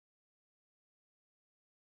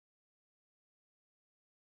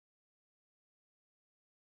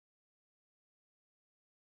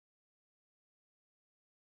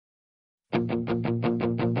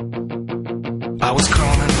I was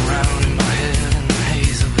crawling around in my head in the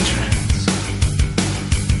haze of a trance,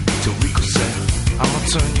 till Rico said, I'ma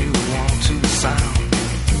turn you on to the sound,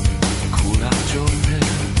 cool out your head.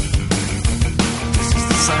 This is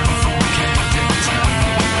the sound from Camden Town.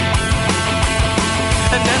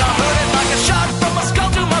 And then I heard it like a shot from my skull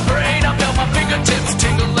to my brain. I felt my fingertips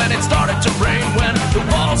tingle and it started to rain when the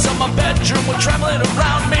walls of my bedroom were trembling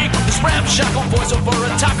around me. This ramshackle voice over a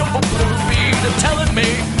taco for blue beat and telling me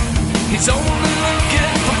he's only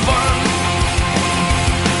looking for fun.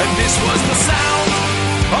 And this was the sound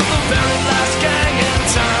of the very last gang in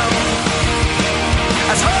town,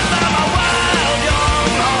 as heard by my wild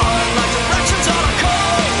young heart, like directions on a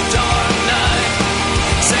cold dark night,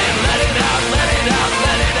 saying let it out, let it out,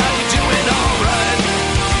 let it out, you're doing alright.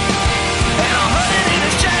 And I heard it in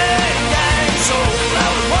his gang soul,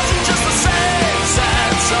 how it wasn't just the same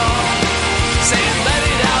sad song, saying let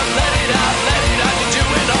it out, let it out, let it out, you're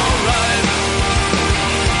doing alright.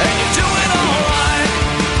 And you're doing alright.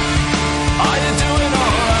 Are you doing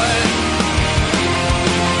alright?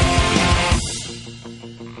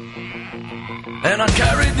 And I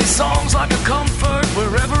carried these songs like a comfort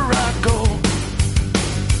wherever I go.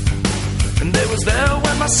 And they was there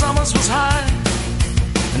when my summers was high,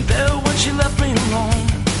 and there when she left me alone,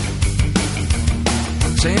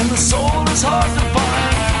 saying the soul is hard to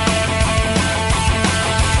find.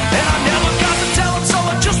 And I never got to tell him, so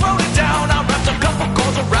I just wrote it down. I wrapped a couple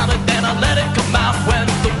chords around it, then I let